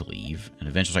 Big cleave. An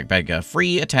eventual strike back.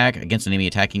 Free attack against an enemy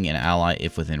attacking an ally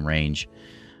if within range.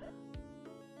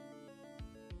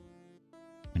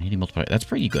 When hitting multiple... That's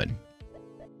pretty good.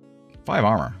 5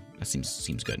 armor. That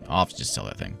seems good. I'll have to just sell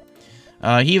that thing.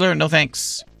 Healer, no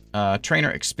thanks. Trainer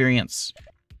experience.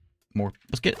 More.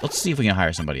 Let's see if we can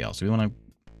hire somebody else. Do we want to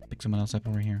pick someone else up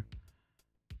over here?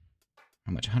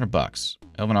 How much? $100.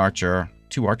 Elven archer.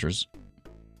 2 archers.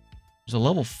 There's a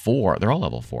level 4. They're all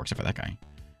level 4 except for that guy.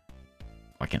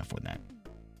 Oh, I can't afford that.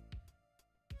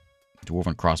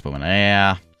 Dwarven crossbowman.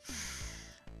 Yeah.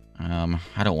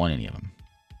 I don't want any of them.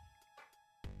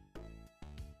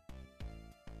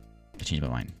 I changed my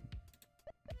mind.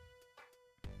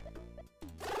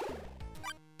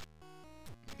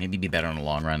 Maybe be better in the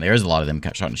long run. There's a lot of them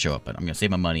starting to show up, but I'm going to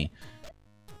save my money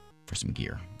for some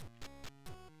gear.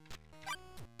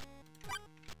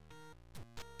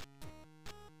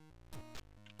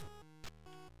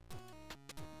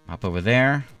 Hop over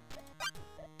there.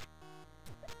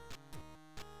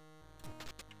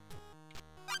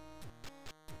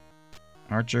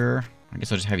 Archer. I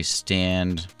guess I'll just have you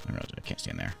stand. I can't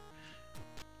stand there.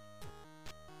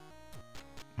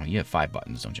 Oh, you have 5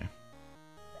 buttons, don't you?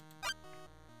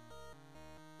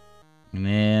 And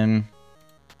then...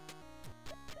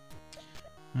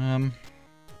 I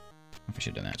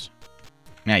should have done that.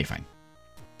 Now you're fine.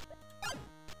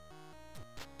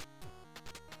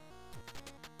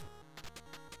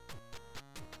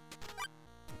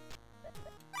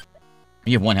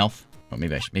 You have 1 health. Oh,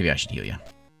 maybe I should heal you.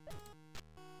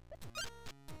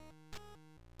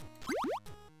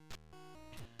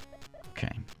 Okay.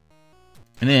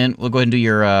 And then we'll go ahead and do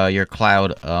your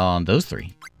cloud on those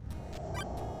 3.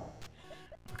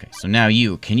 Okay, so now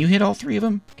can you hit all 3 of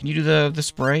them? Can you do the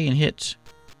spray and hit?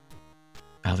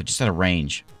 Oh, they're just out of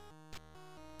range.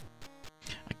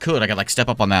 I could like step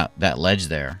up on that ledge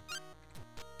there.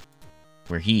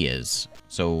 Where he is.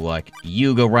 So like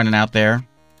you go running out there.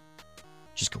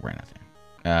 Just go running out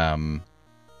there. I'm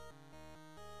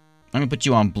gonna put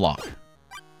you on block.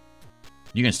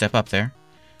 You're gonna step up there.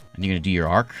 And you're gonna do your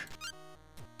arc.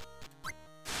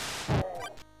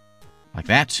 Like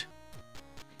that.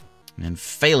 And then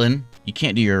Phelan, you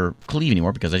can't do your cleave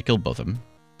anymore because I killed both of them.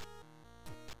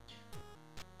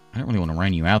 I don't really want to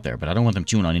run you out there, but I don't want them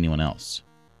chewing on anyone else.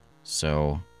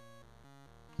 So,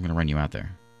 I'm going to run you out there.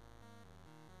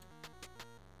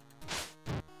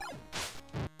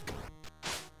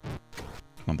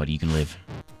 Come on, buddy, you can live.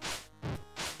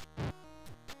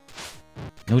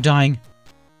 No dying.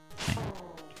 Okay.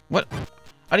 What?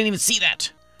 I didn't even see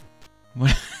that.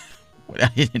 What? I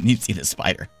didn't even see the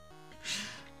spider.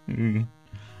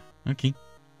 Okay.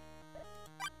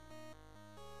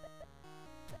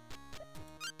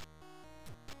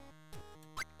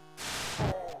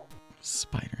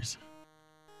 Spiders.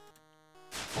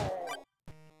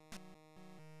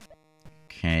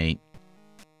 Okay.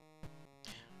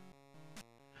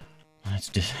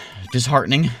 That's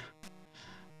disheartening.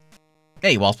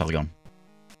 Hey, wall's probably gone.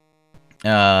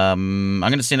 I'm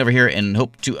gonna stand over here and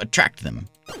hope to attract them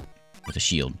with a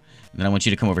shield. And then I want you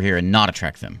to come over here and not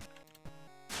attract them.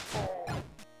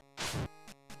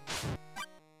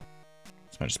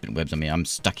 Spider spin webs on me. I'm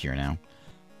stuck here now.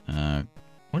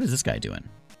 What is this guy doing?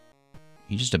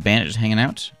 He's just a bandit just hanging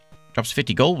out. Drops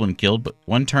 50 gold when killed, but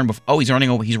 1 turn before... Oh, he's running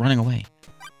away. He's running away.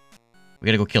 We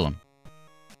gotta go kill him.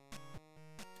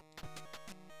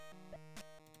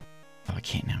 Oh, I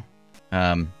can't now.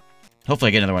 Hopefully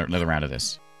I get another round of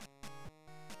this.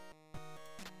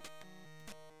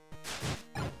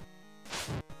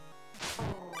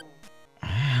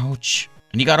 Ouch.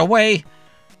 And he got away!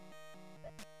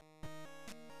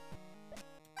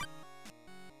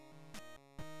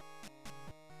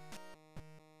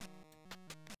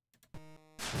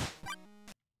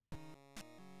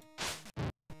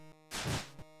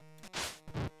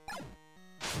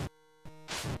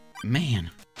 Man.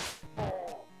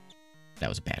 That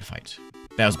was a bad fight.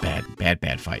 That was bad.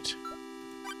 Bad fight.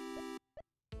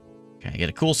 Okay, I get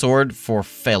a cool sword for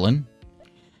Phelan.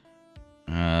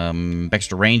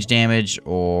 Extra range damage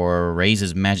or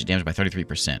raises magic damage by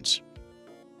 33%.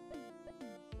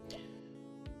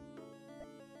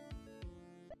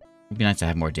 It'd be nice to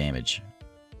have more damage.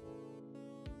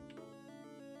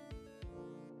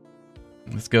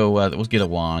 Let's go, let's get a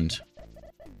wand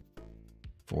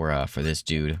for this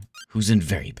dude who's in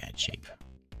very bad shape.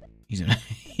 He's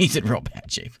in real bad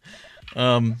shape.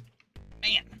 Man.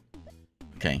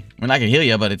 Okay. I mean, I can heal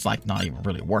you, but it's like not even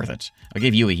really worth it. I'll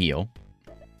give you a heal.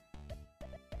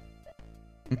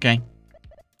 Okay.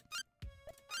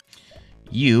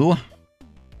 You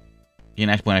can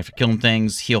act when after killing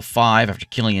things, heal 5 after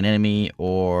killing an enemy,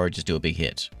 or just do a big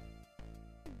hit.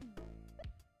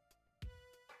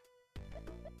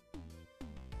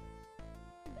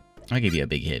 I'll give you a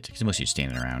big hit, because most of you are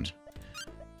standing around.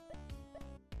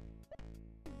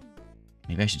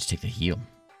 Maybe I should just take the heal.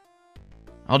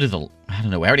 I'll do the... I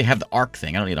don't know. I already have the arc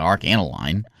thing. I don't need an arc and a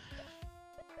line.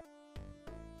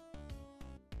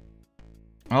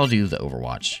 I'll do the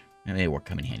Overwatch. And they will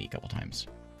come in handy a couple times.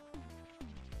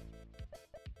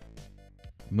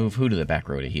 Move who to the back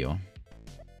row to heal?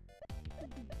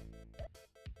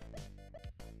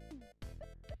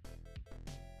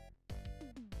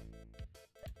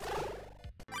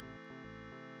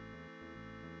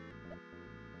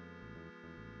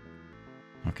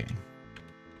 Okay.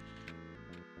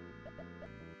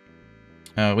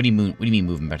 What do you mean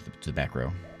moving back to the back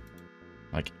row?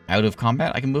 Like, out of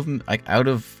combat? I can move them, like, out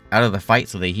of the fight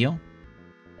so they heal?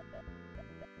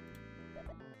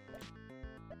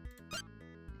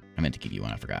 I meant to give you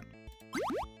one, I forgot.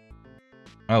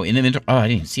 Oh, in the inventory. Oh, I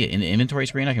didn't see it. In the inventory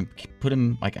screen, I can put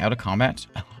him, like, out of combat?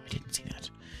 Oh, I didn't see that.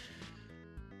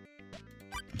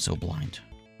 I'm so blind.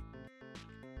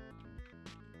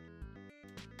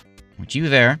 Want you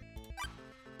there.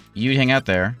 You hang out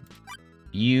there.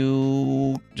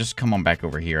 You just come on back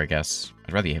over here, I guess.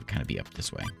 I'd rather you kind of be up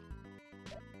this way.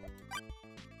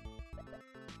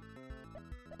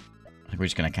 I think we're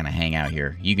just going to kind of hang out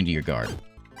here. You can do your guard.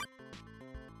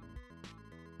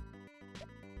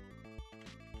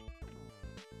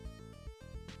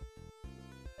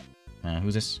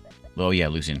 Who's this? Oh, yeah,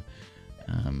 Lucian.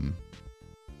 Oh,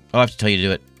 I have to tell you to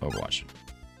do it. Overwatch.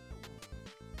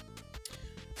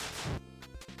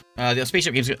 The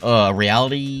spaceship game's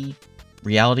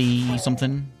reality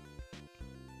something.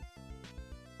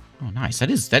 Oh, nice.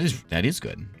 That is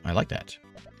good. I like that.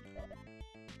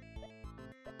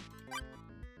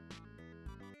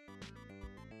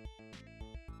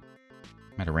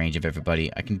 I'm at a range of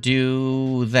everybody. I can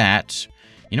do that.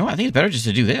 You know what? I think it's better just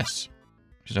to do this.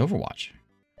 Just Overwatch.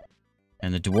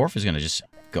 And the dwarf is gonna just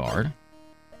guard.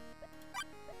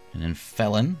 And then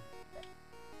Felon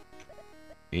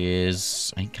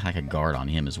is, I think, like a guard on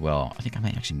him as well. I think I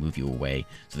might actually move you away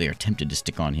so they are tempted to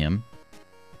stick on him.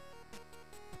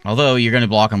 Although you're going to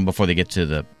block them before they get to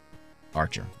the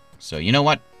archer. So you know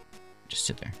what? Just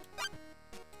sit there.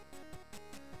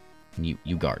 And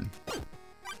you guard.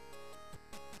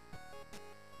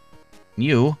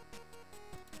 You.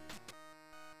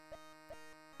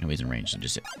 Nobody's in range, so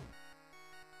just sit.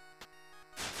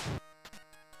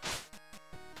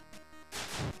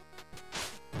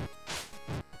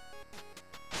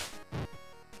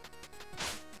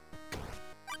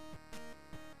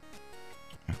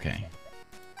 Okay.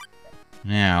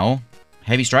 Now,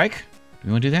 heavy strike? Do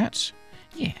we want to do that?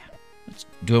 Yeah.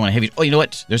 Do I want a heavy... Oh, you know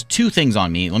what? There's two things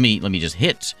on me. Let me just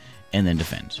hit and then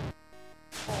defend.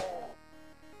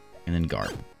 And then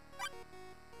guard.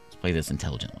 Let's play this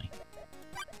intelligently.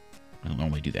 I don't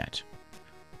normally do that.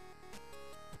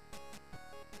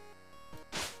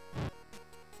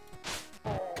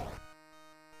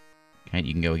 Okay,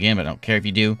 you can go again, but I don't care if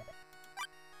you do.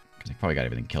 Because I probably got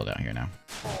everything killed out here now.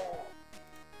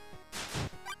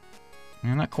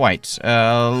 No, not quite.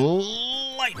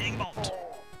 Lightning bolt.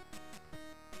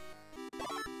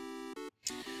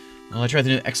 Well, I tried the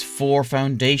new X4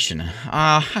 Foundation.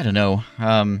 I don't know.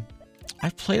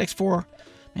 I've played X4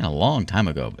 man, a long time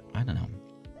ago, but I don't know.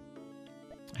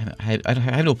 I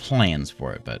have no plans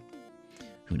for it, but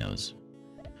who knows?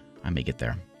 I may get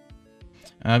there.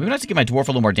 We would have to give my dwarf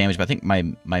a little more damage, but I think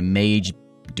my mage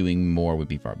doing more would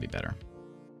be probably better.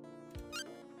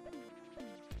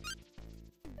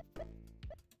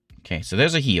 Okay, so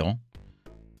there's a heal.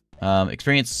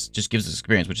 Experience just gives us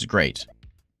experience, which is great.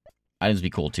 Items would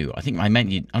be cool, too. I think I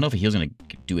don't know if a heal's going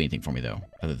to do anything for me, though,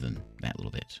 other than that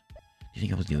little bit. Do you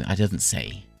think I was doing it? It doesn't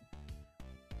say.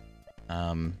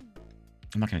 I'm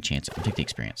not going to chance it. I'll take the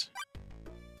experience.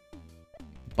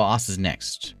 Boss is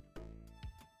next.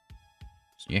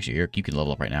 So actually, you can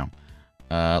level up right now.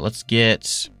 Let's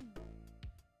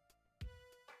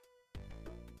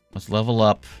level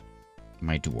up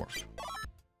my dwarf.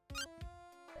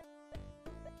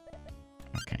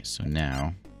 Okay, so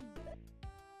now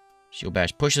Shield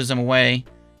Bash pushes him away.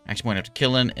 Action point after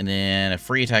killing, and then a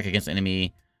free attack against the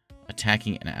enemy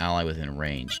attacking an ally within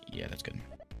range. Yeah, that's good.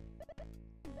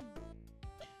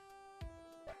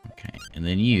 Okay, and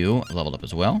then you leveled up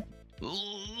as well.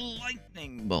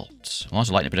 Lightning bolt. Launch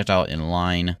a lightning projectile in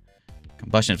line.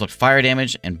 Combustion, inflict fire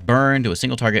damage, and burn to a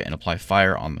single target and apply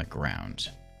fire on the ground.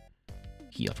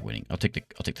 Heal for winning. I'll take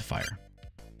the fire.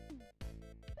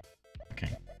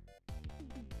 Okay.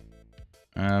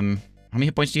 How many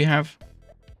hit points do you have?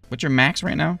 What's your max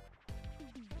right now?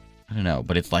 I don't know,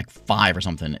 but it's like 5 or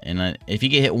something. And if you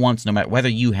get hit once, no matter whether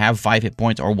you have 5 hit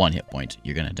points or 1 hit point,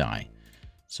 you're gonna die.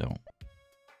 So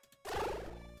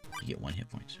you get 1 hit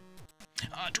point.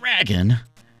 A dragon.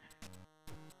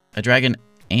 A dragon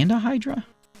and a hydra?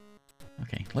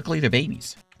 Okay, luckily they're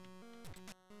babies.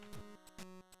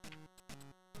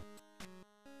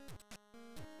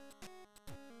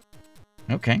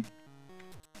 Okay.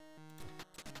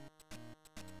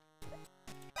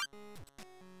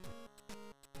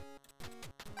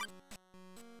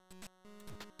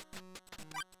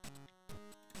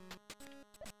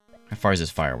 How far is this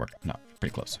firework? No,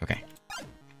 pretty close. Okay.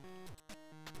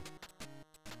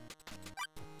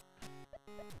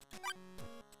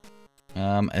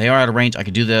 They are out of range. I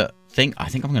could do the thing. I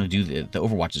think I'm going to do the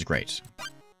Overwatch is great.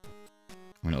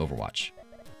 I'm going to Overwatch.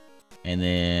 And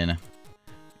then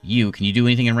you, can you do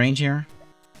anything in range here?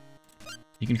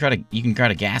 You can try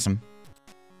to gas him.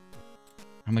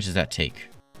 How much does that take?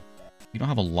 You don't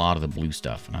have a lot of the blue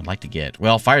stuff, and I'd like to get...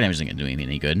 Well, fire damage isn't going to do anything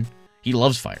any good. He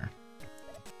loves fire.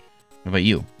 What about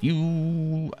you?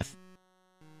 You... I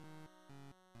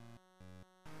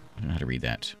don't know how to read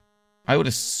that. I would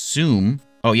assume...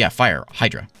 Oh, yeah, fire.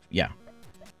 Hydra. Yeah.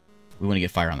 We want to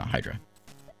get fire on the Hydra.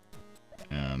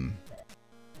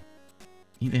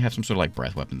 They have some sort of, like,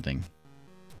 breath weapon thing.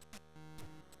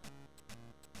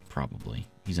 Probably.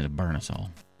 He's going to burn us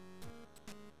all.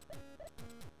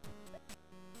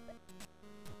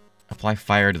 Apply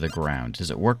fire to the ground.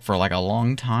 Does it work for, like, a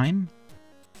long time?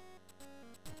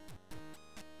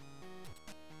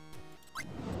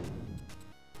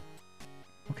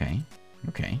 Okay.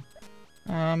 Okay.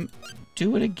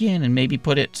 Do it again and maybe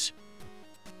put it...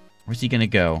 Where's he gonna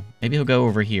go? Maybe he'll go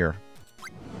over here.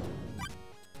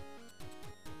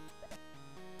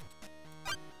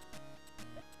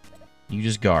 You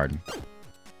just guard.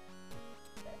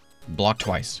 Block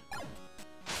twice.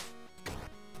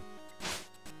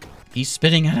 He's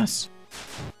spitting at us.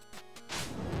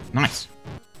 Nice.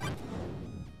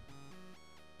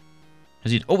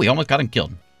 Has he... Oh, we almost got him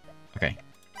killed. Okay.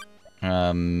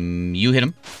 You hit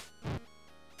him.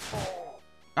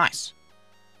 Nice.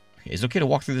 Okay, is it okay to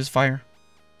walk through this fire?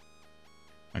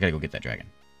 I gotta go get that dragon.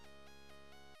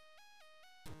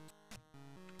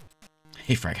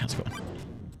 Hey, Frag, how's it going?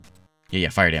 Yeah,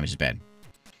 fire damage is bad.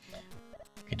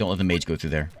 Okay, don't let the mage go through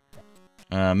there.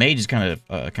 Mage is kind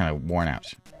of worn out.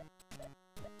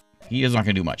 He is not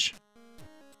gonna do much.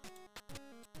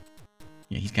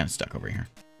 Yeah, he's kind of stuck over here.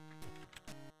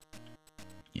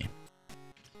 Yeah.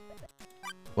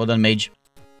 Well done, mage.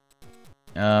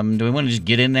 Do we want to just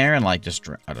get in there and, like, just...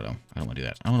 I don't know. I don't want to do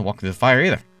that. I don't want to walk through the fire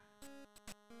either.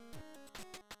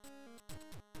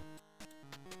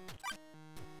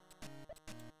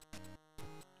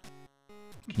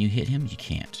 Can you hit him? You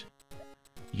can't.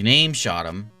 You can aim shot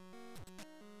him.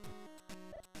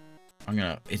 I'm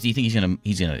gonna... Do you think he's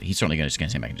certainly gonna just gonna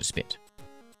stand back and just spit.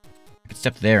 I could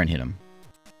step there and hit him.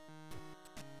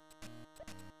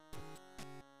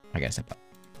 I gotta step up.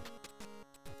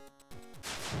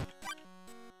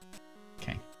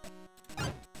 Okay.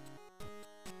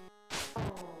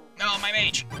 No, my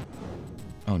mage!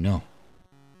 Oh, no.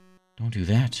 Don't do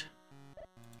that.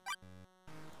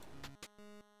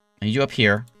 I need you up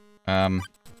here.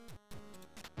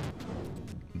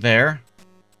 There.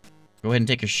 Go ahead and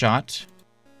take a shot.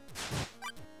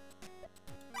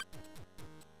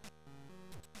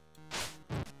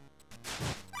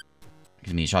 Get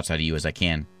as many shots out of you as I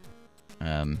can.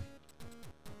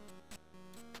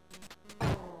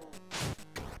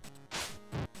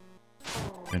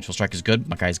 Vengeful Strike is good.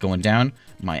 My guy's going down.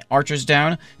 My archer's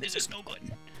down. This is no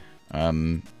good.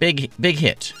 Big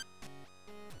hit.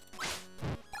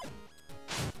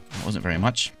 That wasn't very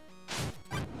much.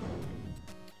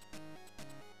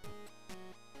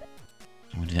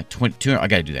 I want to do that. 200. I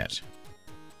gotta do that.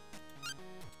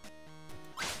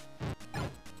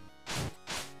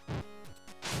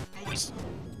 Oh,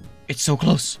 it's so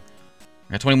close.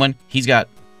 I got 21. He's got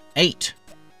 8.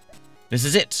 This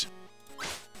is it.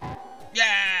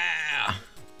 Yeah.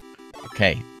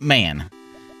 Okay, man.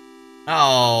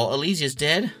 Oh, Elysia's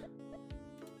dead.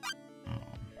 Oh,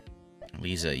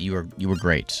 Elysia, you were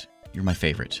great. You're my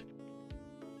favorite.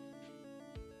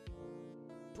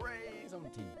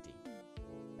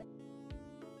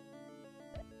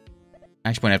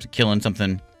 Action point after killing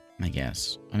something, I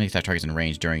guess. I think that target's in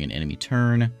range during an enemy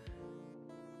turn.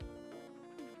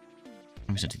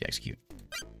 I'm just gonna take the execute.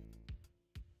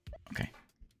 Okay.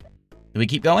 Do we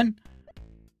keep going?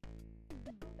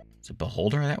 Is it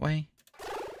Beholder that way?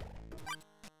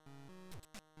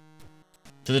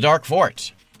 To the Dark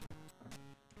Fort.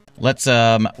 Let's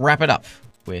wrap it up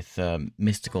with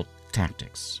Mystical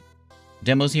Tactics.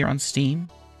 Demos here on Steam.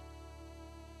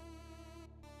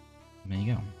 There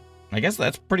you go. I guess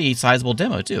that's a pretty sizable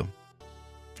demo, too.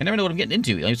 I never know what I'm getting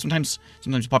into. Like, sometimes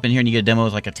you pop in here and you get a demo,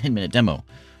 it's like a 10-minute demo.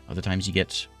 Other times you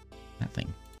get that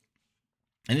thing.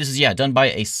 And this is, yeah, done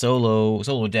by a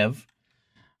solo dev.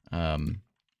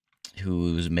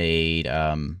 Who's made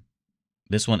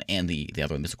this one and the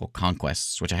other one, Mystical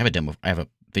Conquests, which I have a demo. I have a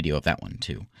video of that one,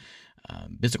 too.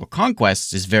 Mystical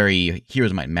Conquests is very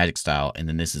Heroes of Might and Magic style, and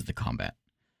then this is the combat.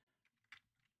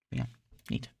 Yeah,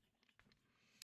 neat.